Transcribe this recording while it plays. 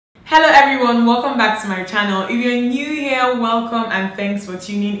welcome back to my channel. If you're new here, welcome and thanks for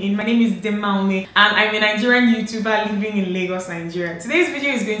tuning in. My name is Dimma and I'm a Nigerian YouTuber living in Lagos, Nigeria. Today's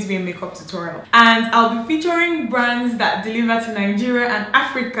video is going to be a makeup tutorial and I'll be featuring brands that deliver to Nigeria and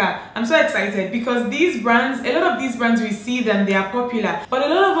Africa. I'm so excited because these brands, a lot of these brands, we see them, they are popular, but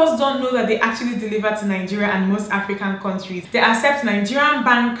a lot of us don't know that they actually deliver to Nigeria and most African countries. They accept Nigerian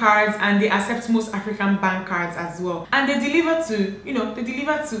bank cards and they accept most African bank cards as well, and they deliver to, they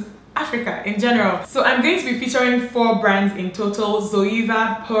deliver to Africa in general. So I'm going to be featuring 4 brands in total: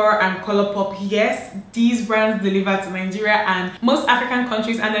 Zoeva, Pur and Colourpop. Yes, these brands deliver to Nigeria and most African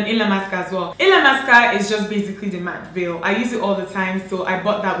countries, and then Illamasqua as well. Illamasqua is just basically the matte veil. I use it all the time, so I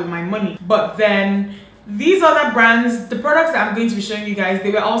bought that with my money. But then these other brands, the products that I'm going to be showing you guys, they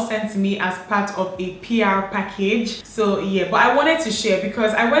were all sent to me as part of a PR package. So yeah, but I wanted to share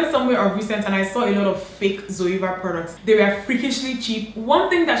because I went somewhere of recent and I saw a lot of fake Zoeva products. They were freakishly cheap. One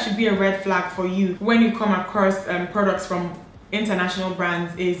thing that should be a red flag for you when you come across products from international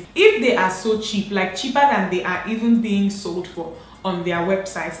brands is if they are so cheap, like cheaper than they are even being sold for on their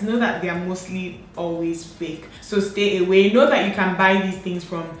websites, know that they are mostly always fake. So stay away. Know that you can buy these things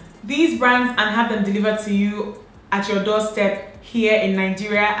from these brands and have them delivered to you at your doorstep here in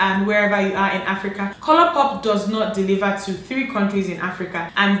Nigeria and wherever you are in Africa. Colourpop does not deliver to 3 countries in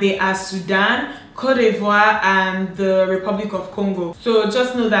Africa, and they are Sudan, Cote d'Ivoire and the Republic of Congo. So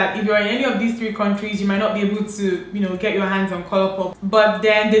just know that if you're in any of these 3 countries, you might not be able to, get your hands on Colourpop, but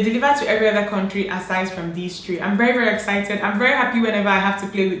then they deliver to every other country aside from these 3. I'm very excited. I'm very happy whenever I have to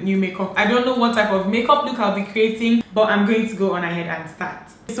play with new makeup. I don't know what type of makeup look I'll be creating, but I'm going to go on ahead and start.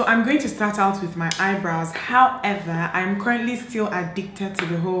 So I'm going to start out with my eyebrows. However, I'm currently still addicted to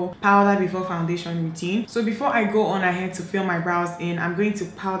the whole powder before foundation routine. So before I go on ahead to fill my brows in, I'm going to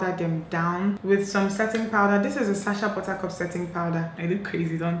powder them down with some setting powder. This is a Sacha Buttercup setting powder. I look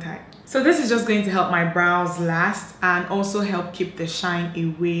crazy, don't I? So this is just going to help my brows last and also help keep the shine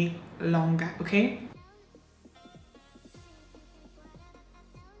away longer, okay?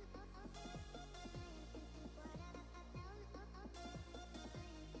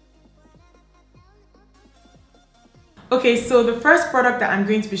 Okay, so the first product that I'm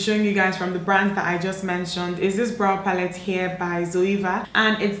going to be showing you guys from the brands that I just mentioned is this brow palette here by Zoeva,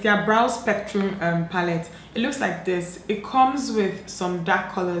 and it's their Brow Spectrum palette. It looks like this. It comes with some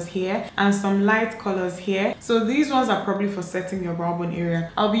dark colors here and some light colors here. So these ones are probably for setting your brow bone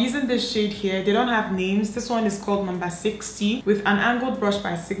area. I'll be using this shade here. They don't have names. This one is called number 60 with an angled brush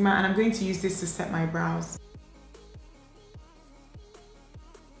by Sigma, and I'm going to use this to set my brows.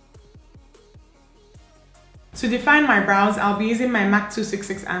 To define my brows, I'll be using my MAC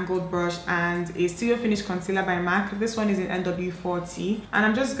 266 angled brush and a Studio Finish concealer by MAC. This one is in NW40, and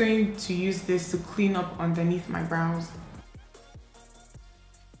I'm just going to use this to clean up underneath my brows.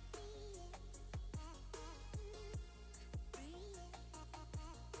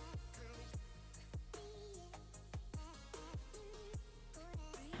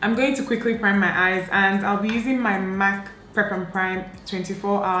 I'm going to quickly prime my eyes, and I'll be using my MAC Prep and Prime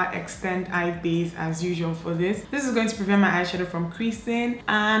 24-hour Extend Eye Base as usual for this. This is going to prevent my eyeshadow from creasing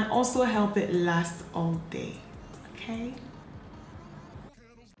and also help it last all day, okay?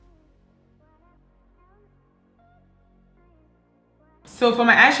 So for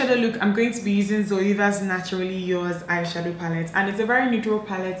my eyeshadow look, I'm going to be using Zoeva's Naturally Yours eyeshadow palette, and it's a very neutral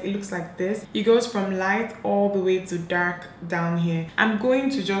palette. It looks like this. It goes from light all the way to dark down here. I'm going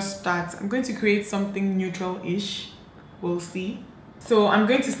to create something neutral-ish. We'll see. So I'm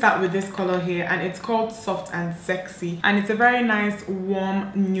going to start with this color here, and it's called Soft and Sexy, and it's a very nice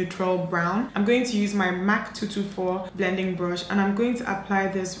warm neutral brown. I'm going to use my MAC 224 blending brush, and I'm going to apply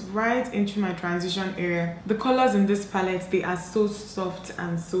this right into my transition area. The colors in this palette, they are so soft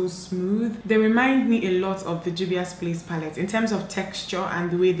and so smooth. They remind me a lot of the Juvia's Place palette in terms of texture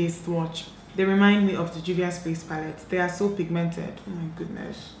and the way they swatch. They remind me of the Juvia's Place palette. They are so pigmented. Oh my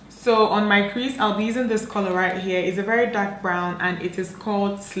goodness. So on my crease, I'll be using this color right here. It's a very dark brown and it is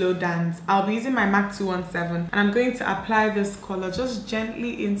called Slow Dance. I'll be using my MAC 217, and I'm going to apply this color just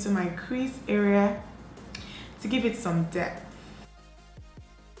gently into my crease area to give it some depth.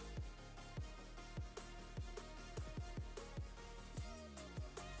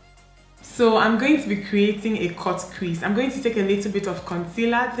 So I'm going to be creating a cut crease. I'm going to take a little bit of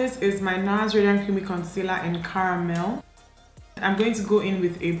concealer. This is my Nars Radiant Creamy Concealer in Caramel. I'm going to go in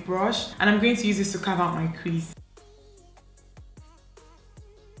with a brush, and I'm going to use this to carve out my crease.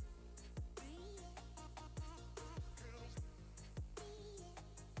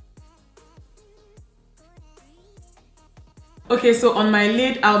 Okay, so on my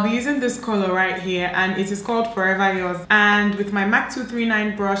lid, I'll be using this color right here, and it is called Forever Yours. And with my MAC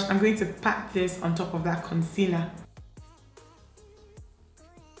 239 brush, I'm going to pat this on top of that concealer.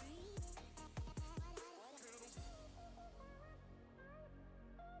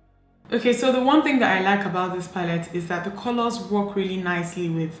 Okay, so the one thing that I like about this palette is that the colors work really nicely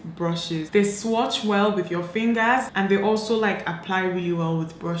with brushes. They swatch well with your fingers, and they also like apply really well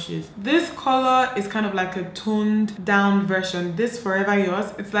with brushes. This color is kind of like a toned down version. This Forever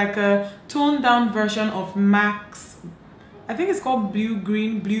Yours, it's like a toned down version of MAC's, I think it's called Blue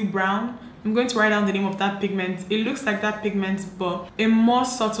Green, Blue Brown. I'm going to write down the name of that pigment. It looks like that pigment, but a more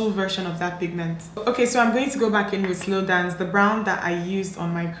subtle version of that pigment. Okay, so I'm going to go back in with Slow Dance, the brown that I used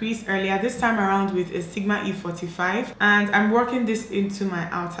on my crease earlier, this time around with a Sigma E45, and I'm working this into my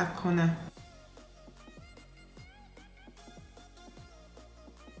outer corner.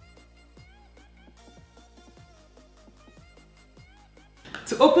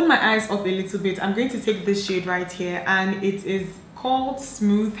 To open my eyes up a little bit, I'm going to take this shade right here, and it is called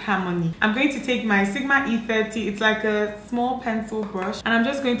Smooth Harmony. I'm going to take my Sigma E30, it's like a small pencil brush, and I'm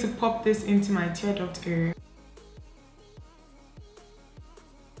just going to pop this into my tear duct area.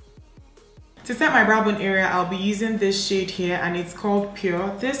 To set my brow bone area, I'll be using this shade here, and it's called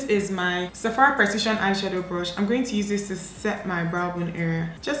Pure. This is my Sephora Precision eyeshadow brush. I'm going to use this to set my brow bone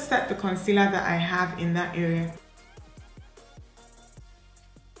area. Just set the concealer that I have in that area.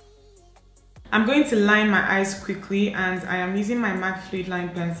 I'm going to line my eyes quickly, and I am using my MAC Fluid Line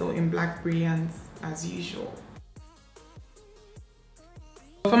Pencil in Black Brilliance as usual.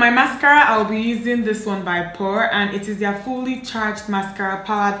 For my mascara, I'll be using this one by Pore, and it is their fully charged mascara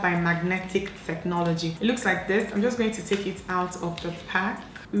powered by magnetic technology. It looks like this. I'm just going to take it out of the pack.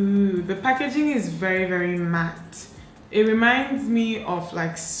 Ooh, the packaging is very matte. It reminds me of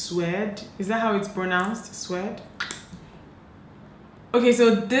like suede. Is that how it's pronounced? Suede? Okay,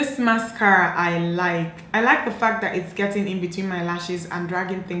 so this mascara I like the fact that it's getting in between my lashes and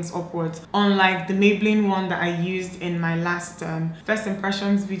dragging things upwards, unlike the Maybelline one that I used in my last first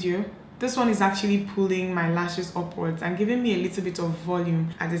impressions video. This one is actually pulling my lashes upwards and giving me a little bit of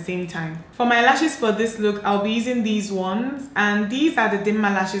volume at the same time. For my lashes for this look, I'll be using these ones, and these are the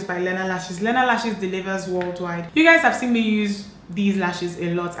Dimma lashes by Lena Lashes. Lena Lashes delivers worldwide. You guys have seen me use these lashes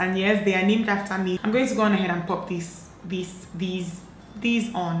a lot, and yes, they are named after me. I'm going to go on ahead and pop these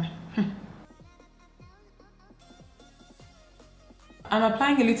on. I'm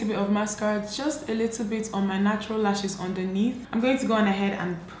applying a little bit of mascara, just a little bit on my natural lashes underneath. I'm going to go on ahead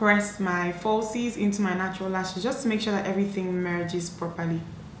and press my falsies into my natural lashes just to make sure that everything merges properly.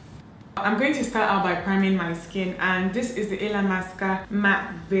 I'm going to start out by priming my skin, and this is the Illamasqua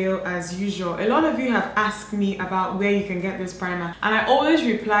matte veil as usual. A lot of you have asked me about where you can get this primer, and I always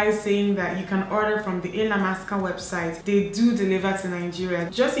reply saying that you can order from the Illamasqua website. They do deliver to Nigeria.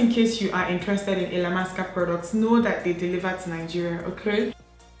 Just in case you are interested in Illamasqua products, know that they deliver to Nigeria, okay?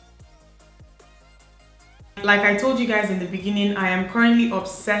 Like I told you guys in the beginning, I am currently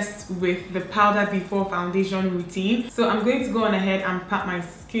obsessed with the powder before foundation routine. So I'm going to go on ahead and pat my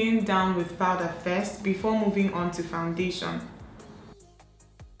skin down with powder first before moving on to foundation.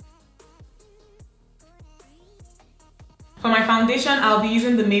 For my foundation, I'll be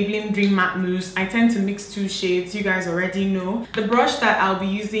using the Maybelline Dream Matte Mousse. I tend to mix two shades, you guys already know. The brush that I'll be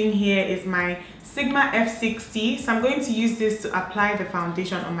using here is my Sigma F60, so I'm going to use this to apply the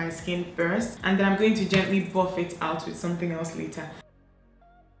foundation on my skin first, and then I'm going to gently buff it out with something else later.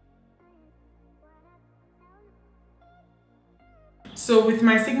 So with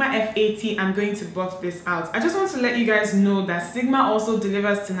my Sigma F80, I'm going to buff this out. I just want to let you guys know that Sigma also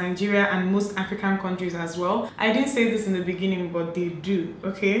delivers to Nigeria and most African countries as well. I didn't say this in the beginning, but they do,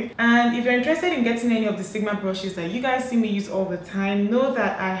 okay? And if you're interested in getting any of the Sigma brushes that you guys see me use all the time, know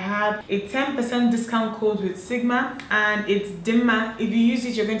that I have a 10% discount code with Sigma, and it's Dimma. If you use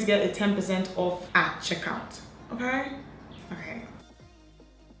it, you're going to get a 10% off at checkout, okay?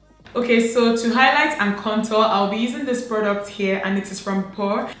 Okay, so to highlight and contour, I'll be using this product here, and it is from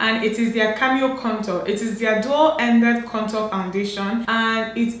Pore, and it is their Cameo Contour. It is their dual-ended contour foundation,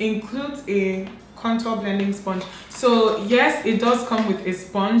 and it includes a contour blending sponge. So yes, it does come with a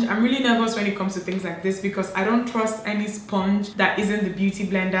sponge. I'm really nervous when it comes to things like this because I don't trust any sponge that isn't the beauty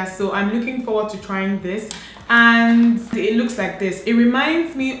blender. So I'm looking forward to trying this, and it looks like this. It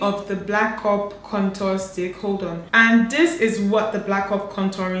reminds me of the Black Up contour stick. Hold on. And this is what the Black Up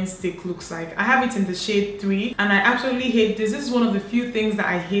contouring stick looks like. I have it in the shade 3, and I absolutely hate this. This is one of the few things that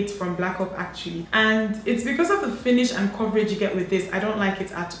I hate from Black Up actually, and it's because of the finish and coverage you get with this. I don't like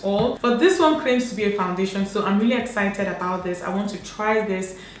it at all, but this one claims to be a foundation, so I'm really excited about this. I want to try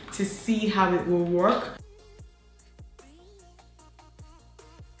this to see how it will work.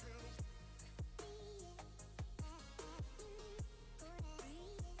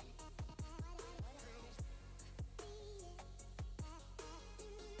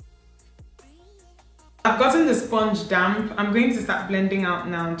 I've gotten the sponge damp. I'm going to start blending out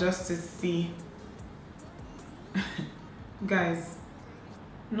now just to see. Guys,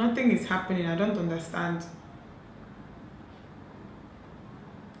 nothing is happening. I don't understand.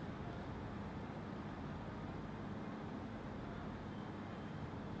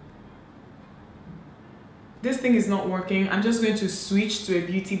 This thing is not working. I'm just going to switch to a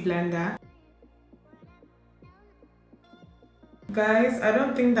beauty blender. Guys, I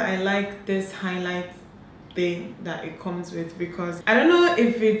don't think that I like this highlight thing that it comes with, because I don't know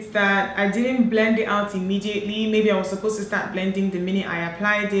if it's that I didn't blend it out immediately. Maybe I was supposed to start blending the minute I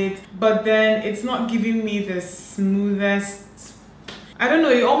applied it, but then it's not giving me the smoothest. I don't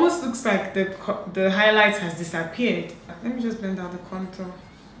know, it almost looks like the highlight has disappeared. Let me just blend out the contour.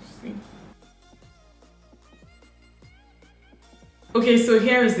 See. Okay, so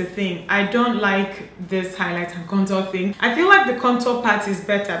here is the thing. I don't like this highlight and contour thing. I feel like the contour part is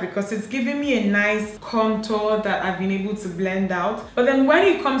better because it's giving me a nice contour that I've been able to blend out. But then when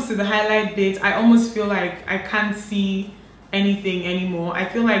it comes to the highlight bit, I almost feel like I can't see anything anymore. I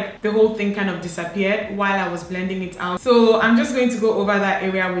feel like the whole thing kind of disappeared while I was blending it out. So I'm just going to go over that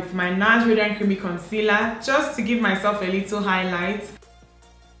area with my Nars Radiant Creamy Concealer just to give myself a little highlight.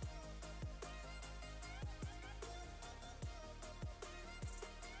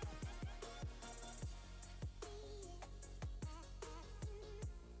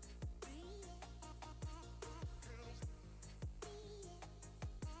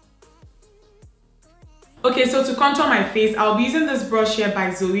 Okay, so to contour my face, I'll be using this brush here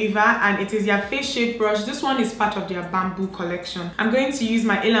by Zoeva, and it is their face shape brush. This one is part of their bamboo collection. I'm going to use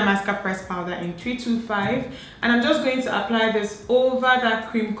my Illamasqua pressed powder in 325, and I'm just going to apply this over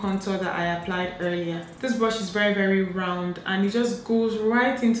that cream contour that I applied earlier. This brush is very, very round, and it just goes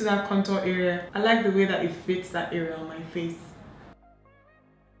right into that contour area. I like the way that it fits that area on my face.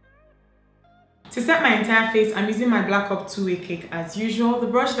 To set my entire face, I'm using my Black Up 2-Way Cake as usual. The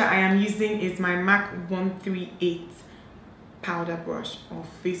brush that I am using is my MAC 138 powder brush or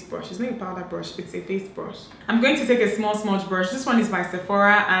face brush. It's not a powder brush, it's a face brush. I'm going to take a small smudge brush. This one is by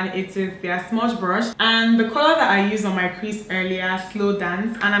Sephora and it is their smudge brush. And the color that I used on my crease earlier, Slow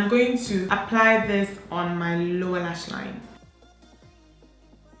Dance, and I'm going to apply this on my lower lash line.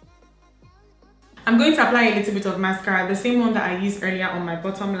 I'm going to apply a little bit of mascara, the same one that I used earlier on my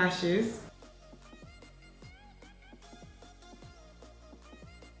bottom lashes.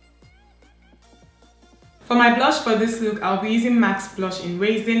 For my blush for this look, I'll be using MAC's blush in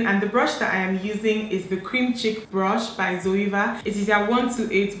Raizin, and the brush that I am using is the Cream Chick brush by Zoeva. It is a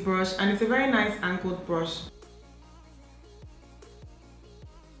 128 brush and it's a very nice angled brush.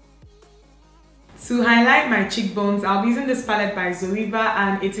 To highlight my cheekbones, I'll be using this palette by Zoeva,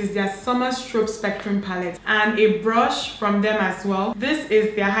 and it is their Summer Strobe Spectrum palette, and a brush from them as well. This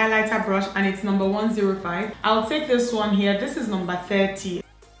is their highlighter brush and it's number 105. I'll take this one here. This is number 30.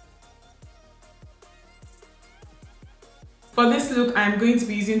 For this look, I'm going to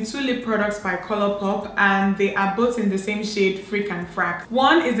be using two lip products by Colourpop, and they are both in the same shade, Frick and Frack.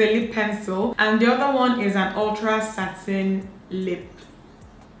 One is a lip pencil and the other one is an ultra satin lip.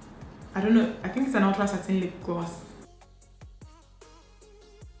 I don't know, I think it's an ultra satin lip gloss.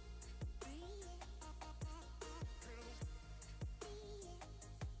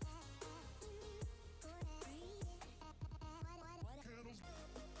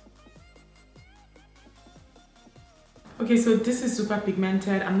 Okay, so this is super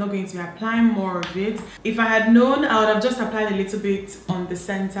pigmented. I'm not going to be applying more of it. If I had known, I would have just applied a little bit on the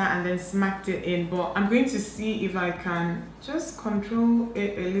center and then smacked it in, but I'm going to see if I can just control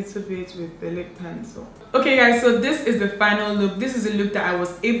it a little bit with the lip pencil. Okay guys, so this is the final look. This is a look that I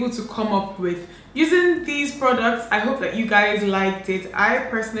was able to come up with using these products. I hope that you guys liked it. I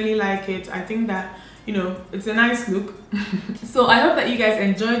personally like it. I think that, you know, it's a nice look. So I hope that you guys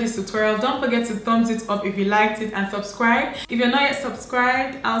enjoyed this tutorial. Don't forget to thumbs it up if you liked it and subscribe. If you're not yet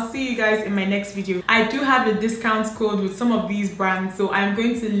subscribed, I'll see you guys in my next video. I do have a discount code with some of these brands, so I'm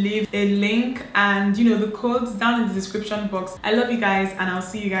going to leave a link and, you know, the codes down in the description box. I love you guys and I'll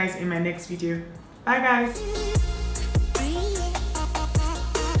see you guys in my next video. Bye guys.